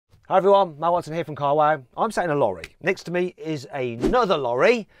Hi everyone, Mat here from Carwow. I'm sat in a lorry. Next to me is another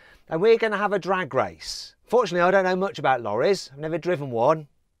lorry and we're going to have a drag race. Fortunately, I don't know much about lorries. I've never driven one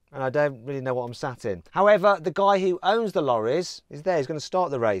and I don't really know what I'm sat in. However, the guy who owns the lorries is there. He's going to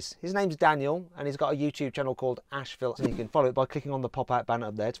start the race. His name's Daniel and he's got a YouTube channel called Asheville and you can follow it by clicking on the pop-out banner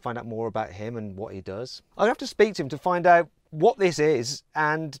up there to find out more about him and what he does. I'll have to speak to him to find out what this is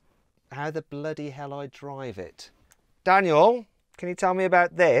and how the bloody hell I drive it. Daniel, can you tell me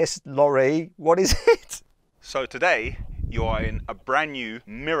about this lorry? What is it? So today you are in a brand new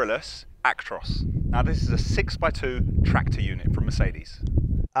mirrorless Actros. Now this is a 6x2 tractor unit from Mercedes.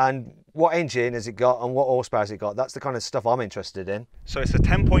 And what engine has it got and what horsepower has it got? That's the kind of stuff I'm interested in. So it's a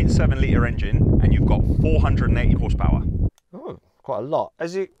 10.7 litre engine and you've got 480 horsepower. Oh, quite a lot.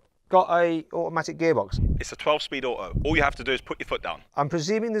 Has it got a automatic gearbox? It's a 12-speed auto. All you have to do is put your foot down. I'm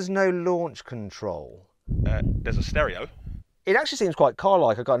presuming there's no launch control. There's a stereo. It actually seems quite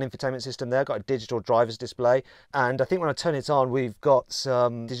car-like. I've got an infotainment system there, got a digital driver's display, and I think when I turn it on, we've got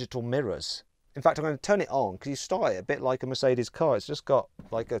some digital mirrors. In fact, I'm going to turn it on because you start it a bit like a Mercedes car. It's just got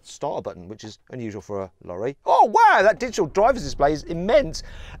like a starter button, which is unusual for a lorry. Oh, wow, that digital driver's display is immense.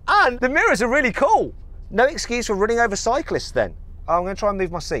 And the mirrors are really cool. No excuse for running over cyclists then. I'm going to try and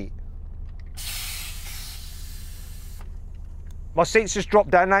move my seat. My seat's just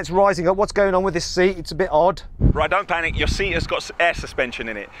dropped down, now it's rising up. What's going on with this seat? It's a bit odd. Right, don't panic. Your seat has got air suspension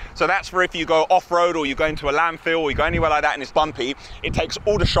in it. So that's for if you go off-road or you go into a landfill or you go anywhere like that and it's bumpy, it takes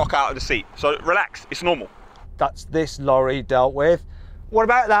all the shock out of the seat. So relax, it's normal. That's this lorry dealt with. What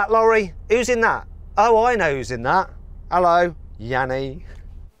about that lorry? Who's in that? Oh, I know who's in that. Hello, Yianni.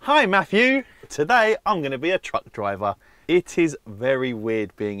 Hi, Matthew. Today, I'm going to be a truck driver. It is very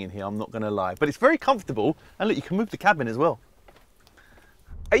weird being in here, I'm not going to lie. But it's very comfortable. And look, you can move the cabin as well.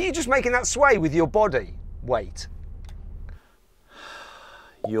 Are you just making that sway with your body weight?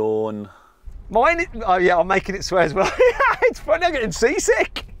 Yawn. Mine? Oh yeah, I'm making it sway as well. It's funny, I'm getting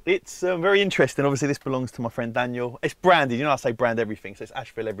seasick. It's very interesting. Obviously, this belongs to my friend Daniel. It's branded, you know I say brand everything, so it's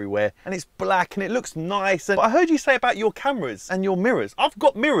Asheville everywhere. And it's black and it looks nice. And I heard you say about your cameras and your mirrors. I've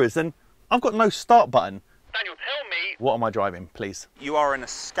got mirrors and I've got no start button. Daniel, tell me. What am I driving, please? You are in a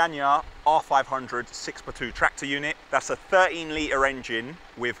Scania R500 6x2 tractor unit. That's a 13 litre engine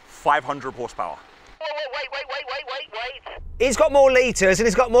with 500 horsepower. Wait. It's got more litres and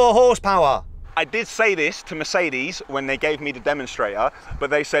it's got more horsepower. I did say this to Mercedes when they gave me the demonstrator, but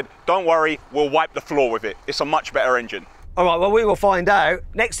they said, don't worry, we'll wipe the floor with it. It's a much better engine. All right, well, we will find out.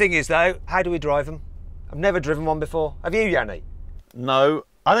 Next thing is, though, how do we drive them? I've never driven one before. Have you, Yianni? No.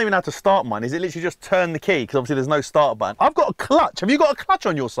 I don't even know how to start mine. Is it literally just turn the key? Because obviously there's no start button. I've got a clutch. Have you got a clutch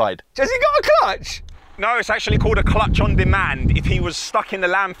on your side? Has he got a clutch? No, it's actually called a clutch on demand. If he was stuck in the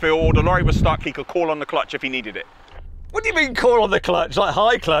landfill or the lorry was stuck, he could call on the clutch if he needed it. What do you mean call on the clutch? Like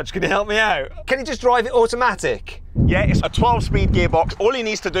high clutch, can you help me out? Can he just drive it automatic? Yeah, it's a 12-speed gearbox. All he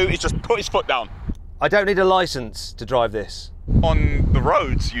needs to do is just put his foot down. I don't need a licence to drive this. On the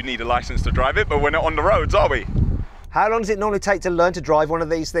roads, you need a licence to drive it, but we're not on the roads, are we? How long does it normally take to learn to drive one of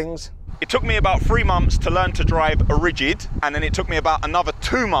these things? It took me about 3 months to learn to drive a rigid, and then it took me about another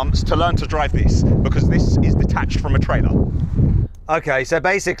 2 months to learn to drive this, because this is detached from a trailer. Okay, so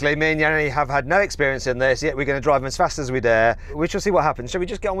basically me and Yianni have had no experience in this, yet we're going to drive them as fast as we dare. We shall see what happens. Shall we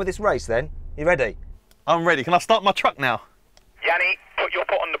just get on with this race then? You ready? I'm ready. Can I start my truck now? Yianni, put your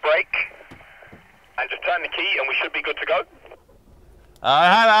foot on the brake, and just turn the key, and we should be good to go.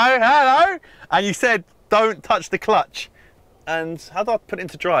 Hello. And you said don't touch the clutch. And how do I put it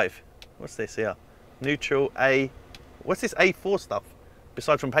into drive? What's this here? Neutral, A. What's this A4 stuff?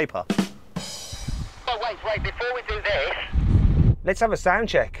 Besides from paper. Oh, wait, before we do this. Let's have a sound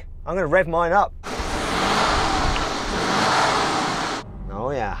check. I'm going to rev mine up.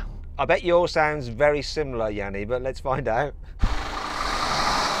 Oh yeah. I bet yours sounds very similar, Yianni, but let's find out.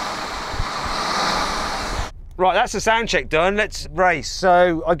 Right, that's the sound check done. Let's race.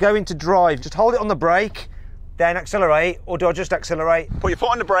 So I go into drive. Just hold it on the brake, then accelerate, or do I just accelerate? Put your foot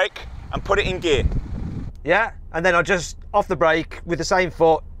on the brake and put it in gear. Yeah, and then I just off the brake with the same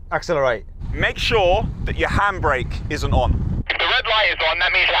foot, accelerate. Make sure that your handbrake isn't on. If the red light is on,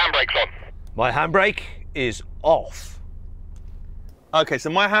 that means your handbrake's on. My handbrake is off. Okay,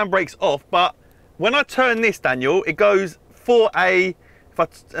 so my handbrake's off, but when I turn this, Daniel, it goes 4A,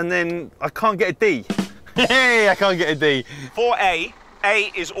 and then I can't get a D. Hey, I can't get a D. 4A,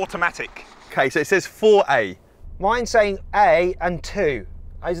 A is automatic. Okay, so it says 4A. Mine's saying A and 2.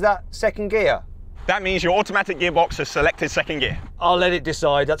 Is that second gear? That means your automatic gearbox has selected second gear. I'll let it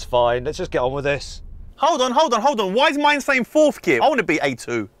decide, that's fine. Let's just get on with this. Hold on. Why is mine saying fourth gear? I want to be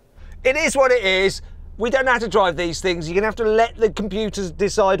A2. It is what it is. We don't know how to drive these things. You're going to have to let the computers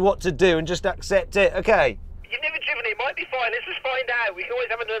decide what to do and just accept it, okay? You've never driven it, might be fine. Let's just find out. We can always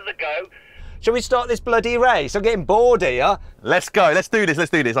have another go. Shall we start this bloody race? I'm getting bored here. Let's go. Let's do this. Let's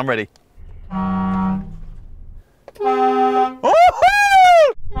do this. I'm ready.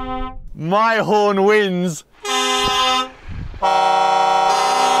 My horn wins.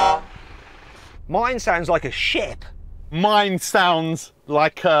 Mine sounds like a ship. Mine sounds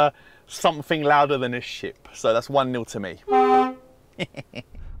like something louder than a ship. So that's 1-0 to me.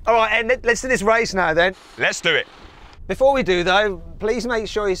 All right, Ed, let's do this race now then. Let's do it. Before we do though, please make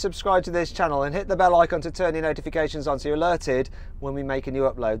sure you subscribe to this channel and hit the bell icon to turn your notifications on so you're alerted when we make a new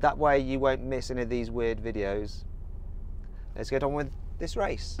upload. That way you won't miss any of these weird videos. Let's get on with this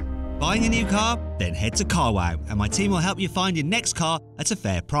race. Buying a new car? Then head to carwow and my team will help you find your next car at a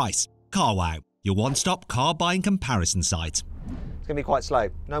fair price. Carwow, your one-stop car buying comparison site. It's going to be quite slow,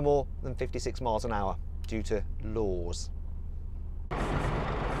 no more than 56 miles an hour due to laws. 3,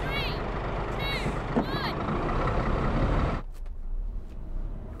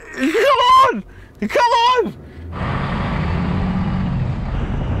 2, 1. Come on! Come on!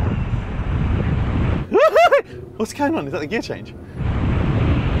 What's going on? Is that the gear change?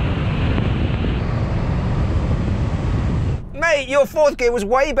 Mate, your fourth gear was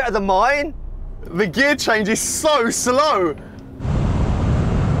way better than mine. The gear change is so slow.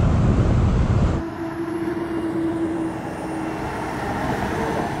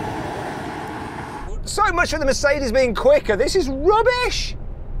 So much for the Mercedes being quicker. This is rubbish.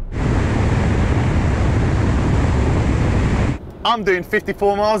 I'm doing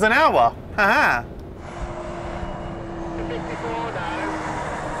 54 miles an hour. Haha. 54 now.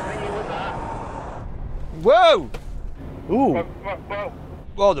 I think it was that. Whoa. Ooh. Well,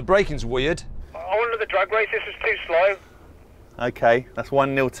 Well, the braking's weird. I wanted the drag race. This was too slow. Okay, that's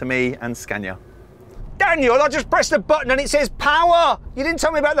 1-0 to me and Scania. Daniel, I just pressed the button and it says power. You didn't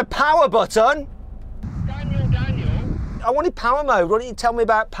tell me about the power button. Daniel. I wanted power mode. Why didn't you tell me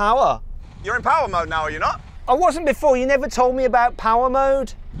about power? You're in power mode now, are you not? I wasn't before. You never told me about power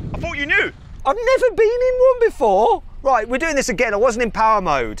mode. I thought you knew. I've never been in one before. Right, we're doing this again. I wasn't in power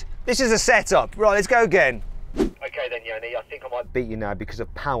mode. This is a setup. Right, let's go again. Okay then, Yianni. I think I might. Beat you now because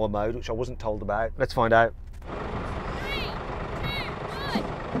of power mode, which I wasn't told about. Let's find out. 3, 2,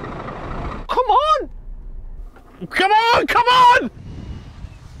 1. Come on! Come on! Come on!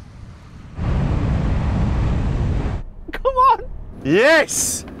 Come on!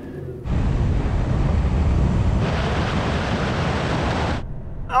 Yes!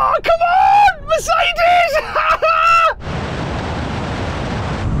 Oh, come on! Mercedes!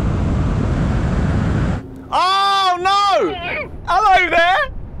 Oh no! Hello there!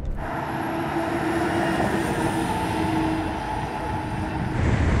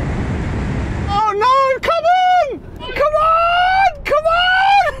 Oh no! Come on! Come on! Come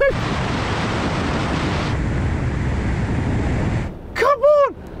on! Come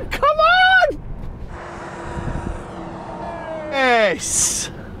on! Come on! Yes!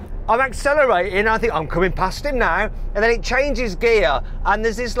 I'm accelerating, I think I'm coming past him now, and then it changes gear, and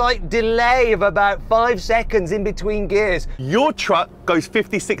there's this like delay of about 5 seconds in between gears. Your truck goes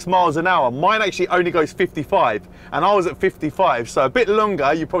 56 miles an hour. Mine actually only goes 55, and I was at 55, so a bit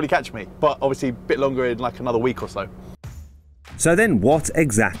longer, you'd probably catch me. But obviously a bit longer in like another week or so. So then what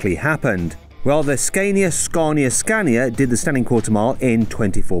exactly happened? Well, the Scania did the standing quarter mile in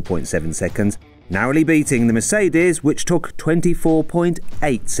 24.7 seconds, narrowly beating the Mercedes, which took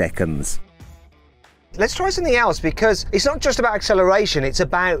 24.8 seconds. Let's try something else, because it's not just about acceleration, it's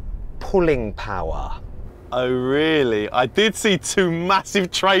about pulling power. Oh really? I did see 2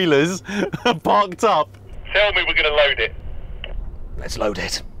 massive trailers parked up. Tell me we're going to load it. Let's load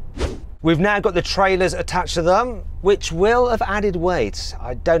it. We've now got the trailers attached to them, which will have added weight.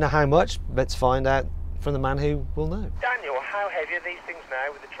 I don't know how much. Let's find out from the man who will know. Daniel, how heavy are these things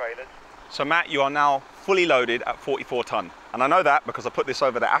now with the trailers? So Matt, you are now fully loaded at 44 tonne. And I know that because I put this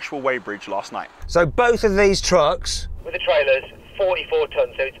over the Ashwell Way Bridge last night. So both of these trucks, With the trailers, 44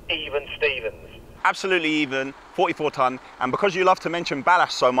 tonnes, so it's even Stevens. Absolutely even, 44 tonne. And because you love to mention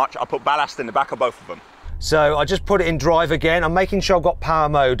ballast so much, I put ballast in the back of both of them. so I just put it in drive again. I'm making sure I've got power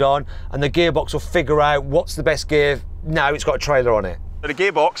mode on, and the gearbox will figure out what's the best gear. Now it's got a trailer on it. So the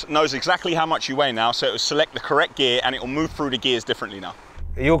gearbox knows exactly how much you weigh now, so it will select the correct gear and it will move through the gears differently now.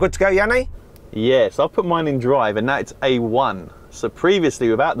 Are you all good to go, Yianni? Yes, I've put mine in drive and now it's A1. So previously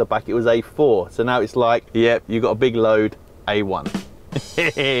without the back it was A4. So now it's like, yep, you got a big load, A1.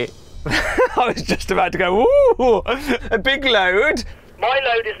 I was just about to go, ooh, a big load. My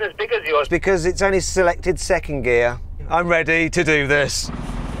load isn't as big as yours. Because it's only selected second gear. I'm ready to do this.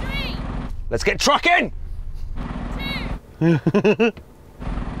 3, Let's get trucking! Come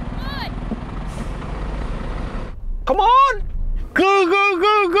on! Go, go,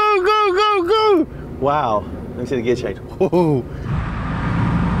 go, go, go, go, go! Wow. Let me see the gear change. Whoa.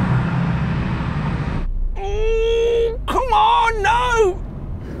 Come on, no!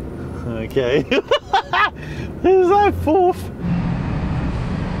 Okay. This is like fourth.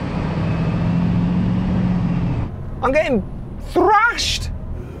 I'm getting thrashed!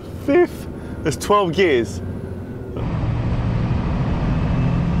 Fifth. There's 12 gears.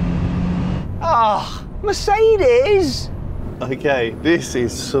 Ah, Mercedes! Okay, this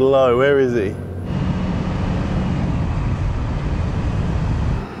is slow. Where is he?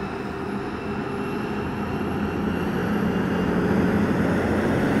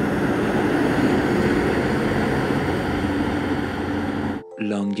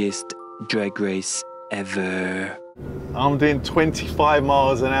 Longest drag race ever. I'm doing 25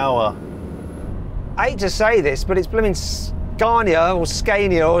 miles an hour. I hate to say this, but it's blooming Scania or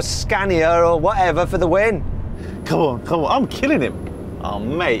Scania or Scania or whatever for the win. Come on, come on. I'm killing him. Oh,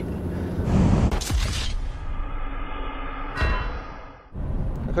 mate.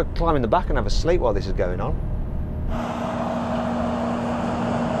 I could climb in the back and have a sleep while this is going on.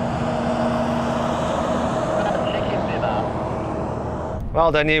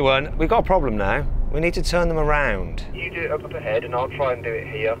 Well done, you one. We've got a problem now. We need to turn them around. You do it up ahead and I'll try and do it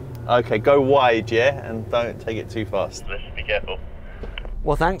here. Okay, go wide, yeah, and don't take it too fast. Let's be careful.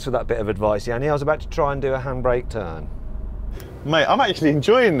 Well, thanks for that bit of advice, Yanni. I was about to try and do a handbrake turn. Mate, I'm actually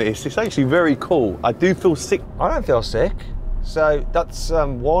enjoying this. It's actually very cool. I do feel sick. I don't feel sick. So that's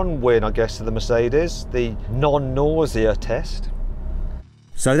one win, I guess, to the Mercedes, the non-nausea test.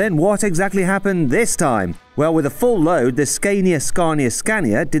 So then what exactly happened this time? Well, with a full load, the Scania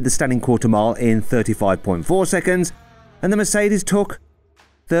did the standing quarter mile in 35.4 seconds, and the Mercedes took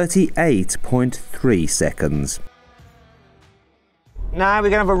 38.3 seconds. Now we're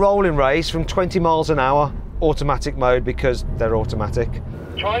going to have a rolling race from 20 miles an hour, automatic mode because they're automatic.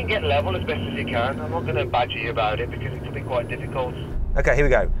 Try and get level as best as you can. I'm not going to badger you about it because it could be quite difficult. Okay, here we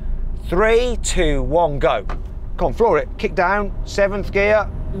go. 3, 2, 1, go. Come on, floor it. Kick down, 7th gear.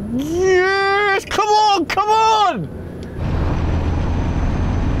 Yes! Come on, come on!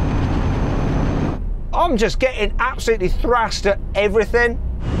 I'm just getting absolutely thrashed at everything.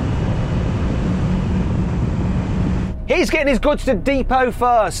 He's getting his goods to depot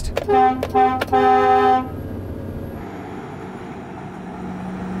first.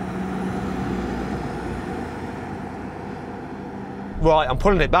 Right, I'm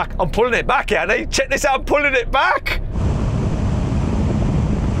pulling it back. I'm pulling it back, Yanni. Check this out, I'm pulling it back.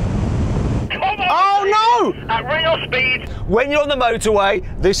 Come on! Oh no! At real speed! When you're on the motorway,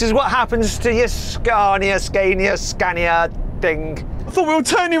 this is what happens to your Scania thing. I thought we were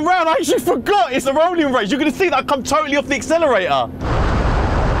turning round. I actually forgot. It's a rolling race. You're going to see that I come totally off the accelerator.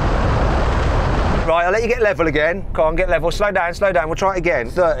 Right, I'll let you get level again. Come on, get level. Slow down, slow down. We'll try it again.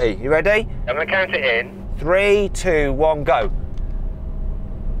 30. You ready? I'm going to count it in. 3, 2, 1, go.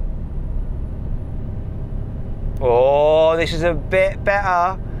 Oh, this is a bit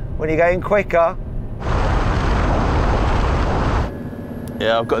better when you're going quicker.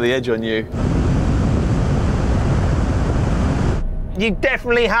 Yeah, I've got the edge on you. You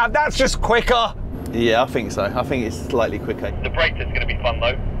definitely have. That's just quicker. Yeah, I think so. I think it's slightly quicker. The brake test's going to be fun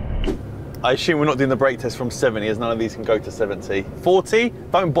though. I assume we're not doing the brake test from 70 as none of these can go to 70. 40?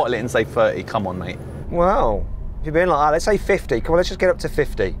 Don't bottle it and say 30. Come on, mate. Well, if you're being like that, let's say 50. Come on, let's just get up to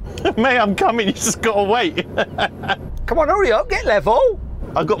 50. Mate, I'm coming. You just got to wait. Come on, hurry up. Get level.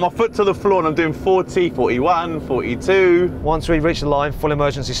 I've got my foot to the floor and I'm doing 40, 41, 42. Once we reach the line, full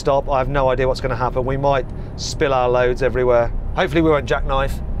emergency stop, I have no idea what's going to happen. We might spill our loads everywhere. Hopefully we won't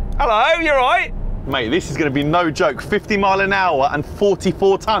jackknife. Hello, you all right? Mate, this is going to be no joke. 50 mile an hour and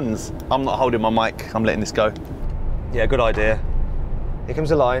 44 tons. I'm not holding my mic. I'm letting this go. Yeah, good idea. Here comes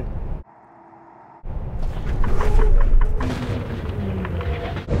the line.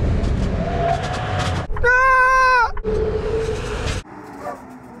 Ah!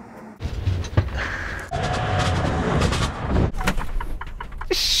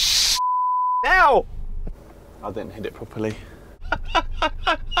 Now! I didn't hit it properly.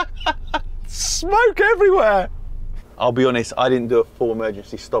 Smoke everywhere! I'll be honest, I didn't do a full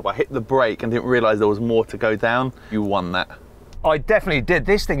emergency stop. I hit the brake and didn't realise there was more to go down. You won that. I definitely did.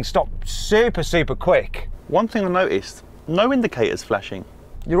 This thing stopped super, super quick. One thing I noticed, no indicators flashing.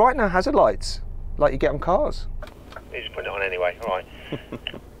 You're right, now hazard lights, like you get on cars. You just put it on anyway, all right.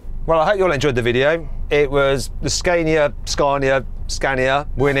 Well, I hope you all enjoyed the video. It was the Scania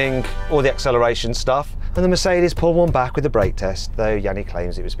winning all the acceleration stuff. And the Mercedes pulled one back with the brake test, though Yianni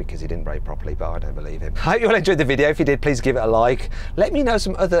claims it was because he didn't brake properly, but I don't believe him. I hope you all enjoyed the video. If you did, please give it a like. Let me know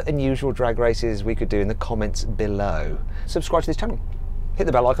some other unusual drag races we could do in the comments below. Subscribe to this channel. Hit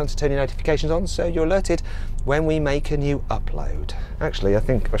the bell icon to turn your notifications on so you're alerted when we make a new upload. Actually, I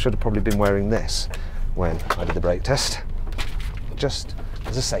think I should have probably been wearing this when I did the brake test, just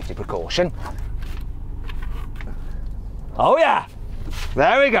as a safety precaution. Oh yeah,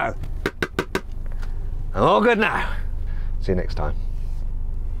 there we go. I'm all good now. See you next time.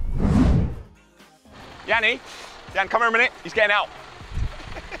 Yianni, Jan, come here a minute. He's getting out.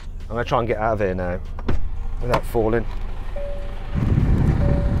 I'm gonna try and get out of here now without falling.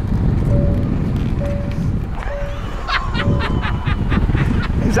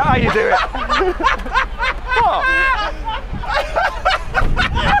 Is that how you do it? What?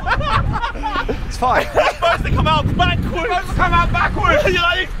 It's fine. You're supposed to come out backwards. You're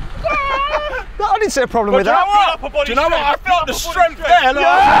like, I didn't see a problem with that. Do you know what? I felt the strength there.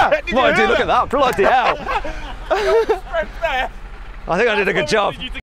 Yeah. Mind you, look at that. Bloody hell. Strength there. I think I did a good job.